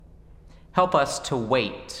Help us to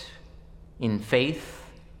wait in faith,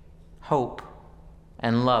 hope,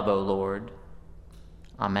 and love, O Lord.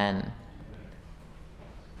 Amen.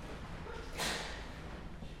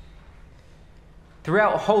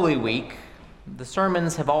 Throughout Holy Week, the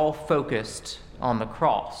sermons have all focused on the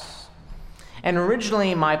cross. And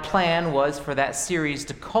originally my plan was for that series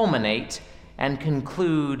to culminate and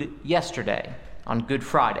conclude yesterday on Good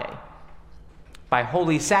Friday. By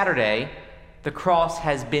Holy Saturday, the cross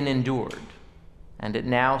has been endured, and it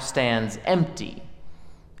now stands empty.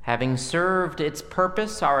 Having served its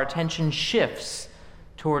purpose, our attention shifts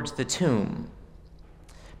towards the tomb.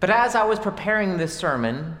 But as I was preparing this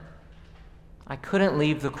sermon, I couldn't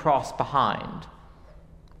leave the cross behind.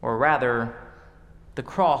 Or rather, the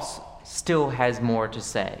cross still has more to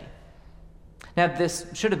say. Now, this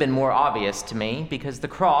should have been more obvious to me because the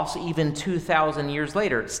cross, even 2,000 years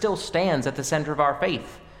later, still stands at the center of our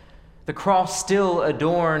faith. The cross still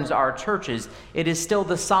adorns our churches. It is still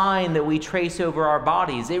the sign that we trace over our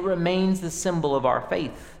bodies. It remains the symbol of our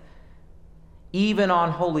faith. Even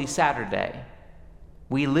on Holy Saturday,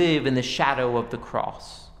 we live in the shadow of the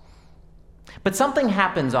cross. But something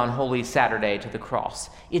happens on Holy Saturday to the cross.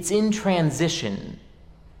 It's in transition.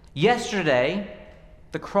 Yesterday,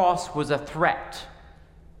 the cross was a threat,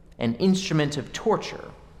 an instrument of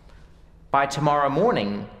torture. By tomorrow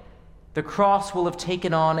morning, the cross will have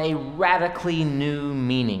taken on a radically new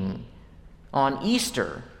meaning. On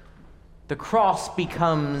Easter, the cross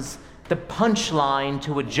becomes the punchline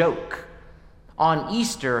to a joke. On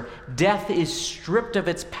Easter, death is stripped of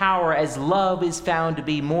its power as love is found to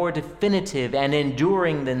be more definitive and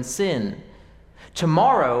enduring than sin.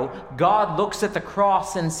 Tomorrow, God looks at the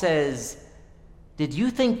cross and says, "Did you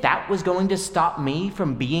think that was going to stop me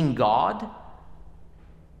from being God?"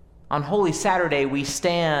 On Holy Saturday, we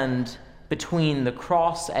stand between the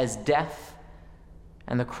cross as death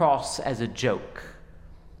and the cross as a joke.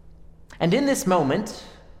 And in this moment,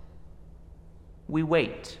 we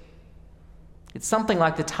wait. It's something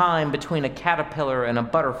like the time between a caterpillar and a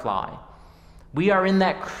butterfly. We are in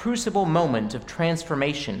that crucible moment of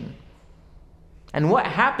transformation. And what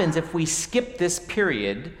happens if we skip this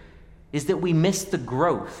period is that we miss the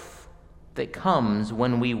growth that comes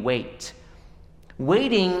when we wait.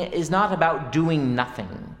 Waiting is not about doing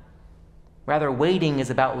nothing. Rather, waiting is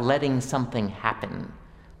about letting something happen.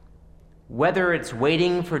 Whether it's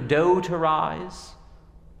waiting for dough to rise,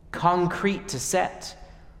 concrete to set,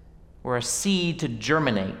 or a seed to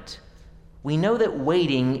germinate, we know that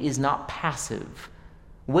waiting is not passive.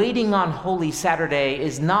 Waiting on Holy Saturday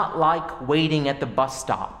is not like waiting at the bus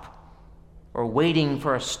stop or waiting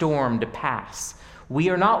for a storm to pass. We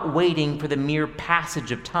are not waiting for the mere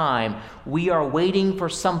passage of time. We are waiting for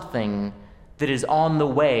something that is on the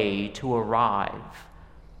way to arrive.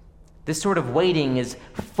 This sort of waiting is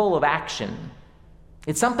full of action.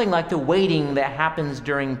 It's something like the waiting that happens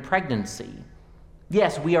during pregnancy.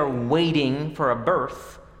 Yes, we are waiting for a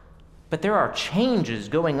birth, but there are changes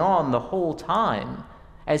going on the whole time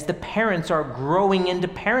as the parents are growing into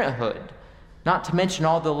parenthood, not to mention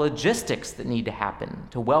all the logistics that need to happen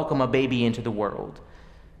to welcome a baby into the world.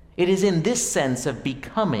 It is in this sense of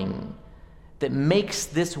becoming that makes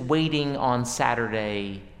this waiting on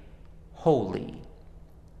Saturday holy.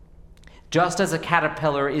 Just as a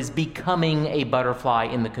caterpillar is becoming a butterfly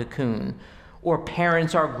in the cocoon, or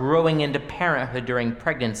parents are growing into parenthood during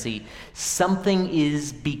pregnancy, something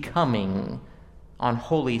is becoming on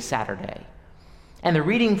Holy Saturday. And the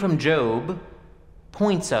reading from Job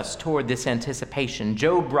points us toward this anticipation.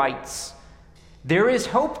 Job writes, "There is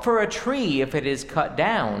hope for a tree if it is cut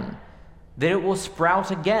down, that it will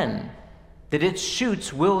sprout again, that its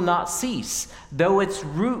shoots will not cease. Though its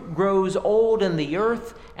root grows old in the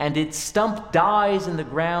earth and its stump dies in the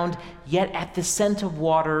ground, yet at the scent of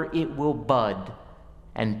water it will bud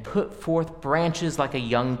and put forth branches like a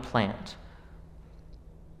young plant."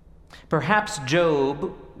 Perhaps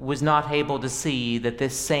Job was not able to see that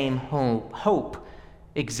this same hope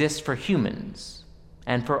exists for humans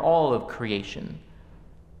and for all of creation.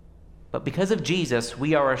 But because of Jesus,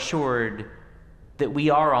 we are assured that we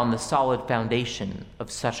are on the solid foundation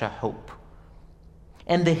of such a hope.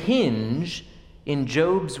 And the hinge in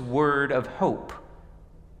Job's word of hope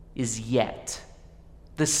is yet.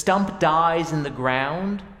 The stump dies in the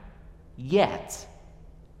ground, yet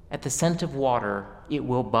at the scent of water it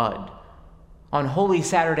will bud. On Holy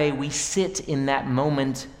Saturday, we sit in that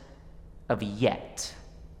moment of yet,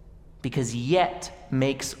 because yet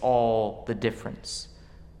makes all the difference.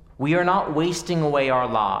 We are not wasting away our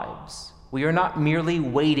lives. We are not merely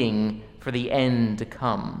waiting for the end to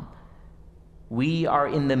come. We are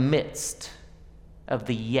in the midst of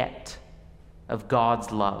the yet of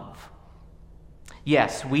God's love.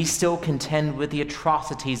 Yes, we still contend with the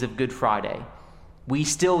atrocities of Good Friday. We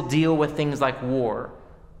still deal with things like war,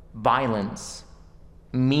 violence,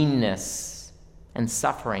 meanness, and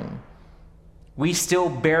suffering. We still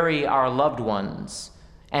bury our loved ones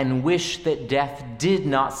and wish that death did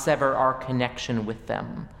not sever our connection with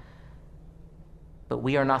them. But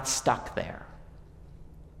we are not stuck there.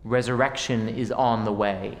 Resurrection is on the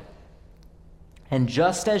way. And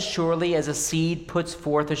just as surely as a seed puts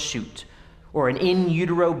forth a shoot, or an in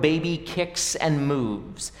utero baby kicks and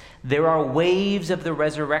moves, there are waves of the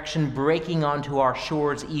resurrection breaking onto our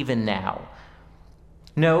shores even now.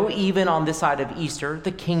 No, even on this side of Easter,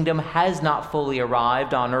 the kingdom has not fully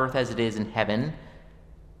arrived on earth as it is in heaven.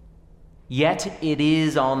 Yet it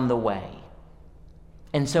is on the way.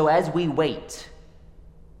 And so as we wait,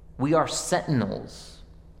 we are sentinels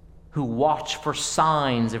who watch for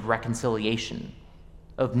signs of reconciliation,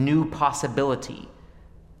 of new possibility,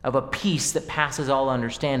 of a peace that passes all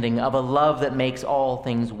understanding, of a love that makes all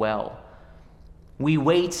things well. We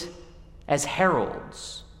wait as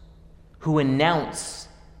heralds who announce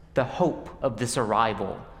the hope of this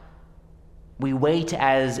arrival. We wait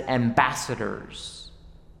as ambassadors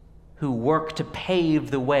who work to pave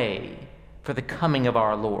the way for the coming of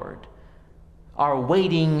our Lord. Our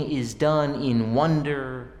waiting is done in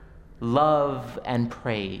wonder, love, and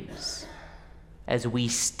praise as we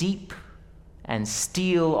steep and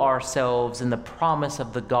steel ourselves in the promise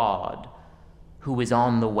of the God who is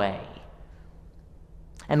on the way.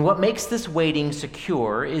 And what makes this waiting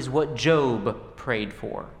secure is what Job prayed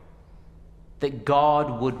for, that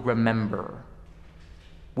God would remember.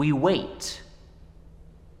 We wait,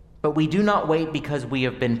 but we do not wait because we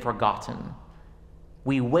have been forgotten.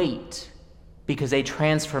 We wait because a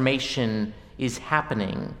transformation is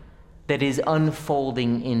happening that is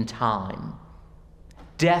unfolding in time.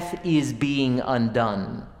 Death is being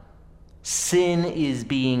undone. Sin is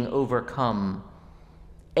being overcome.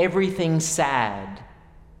 Everything sad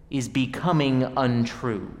is becoming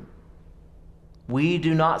untrue. We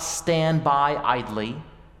do not stand by idly.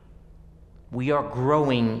 We are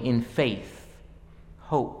growing in faith,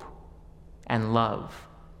 hope, and love.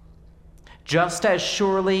 Just as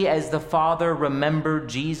surely as the Father remembered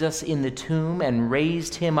Jesus in the tomb and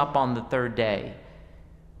raised him up on the third day,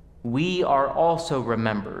 we are also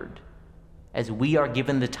remembered as we are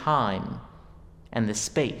given the time and the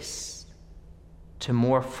space to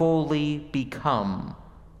more fully become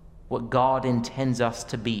what God intends us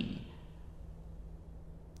to be,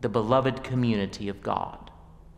 the beloved community of God.